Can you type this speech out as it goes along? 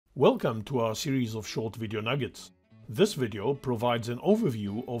Welcome to our series of short video nuggets. This video provides an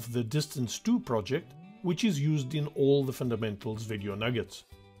overview of the Distance2 project, which is used in all the fundamentals video nuggets.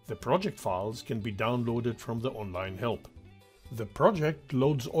 The project files can be downloaded from the online help. The project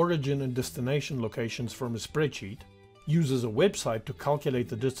loads origin and destination locations from a spreadsheet, uses a website to calculate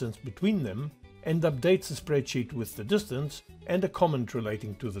the distance between them, and updates the spreadsheet with the distance and a comment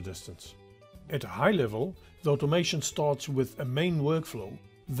relating to the distance. At a high level, the automation starts with a main workflow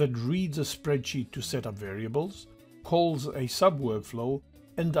that reads a spreadsheet to set up variables, calls a sub-workflow,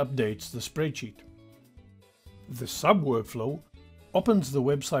 and updates the spreadsheet. The sub-workflow opens the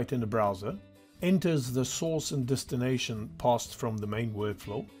website in a browser, enters the source and destination passed from the main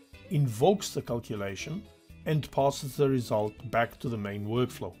workflow, invokes the calculation, and passes the result back to the main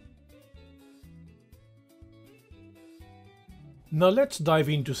workflow. Now let's dive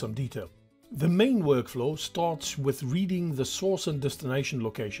into some detail. The main workflow starts with reading the source and destination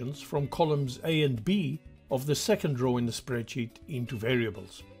locations from columns A and B of the second row in the spreadsheet into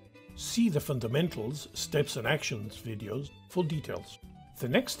variables. See the fundamentals, steps and actions videos for details. The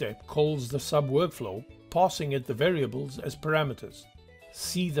next step calls the sub-workflow, passing it the variables as parameters.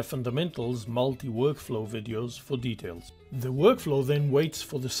 See the fundamentals multi-workflow videos for details. The workflow then waits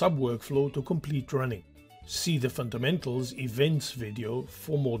for the sub-workflow to complete running. See the fundamentals events video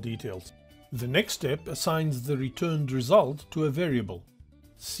for more details. The next step assigns the returned result to a variable.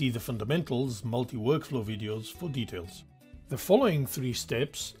 See the fundamentals multi-workflow videos for details. The following three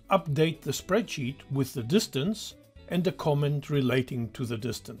steps update the spreadsheet with the distance and a comment relating to the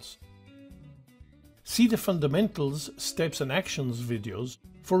distance. See the fundamentals steps and actions videos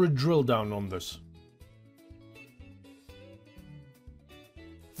for a drill down on this.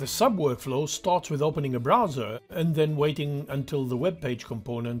 The sub-workflow starts with opening a browser and then waiting until the web page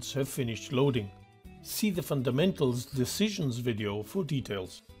components have finished loading. See the fundamentals decisions video for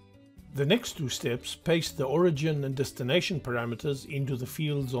details. The next two steps paste the origin and destination parameters into the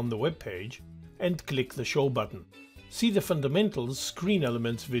fields on the web page and click the show button. See the fundamentals screen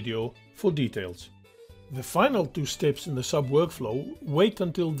elements video for details. The final two steps in the sub-workflow wait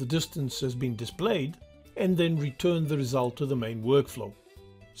until the distance has been displayed and then return the result to the main workflow.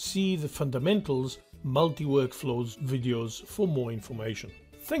 See the fundamentals multi-workflows videos for more information.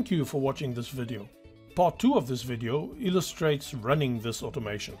 Thank you for watching this video. Part 2 of this video illustrates running this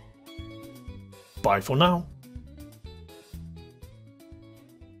automation. Bye for now.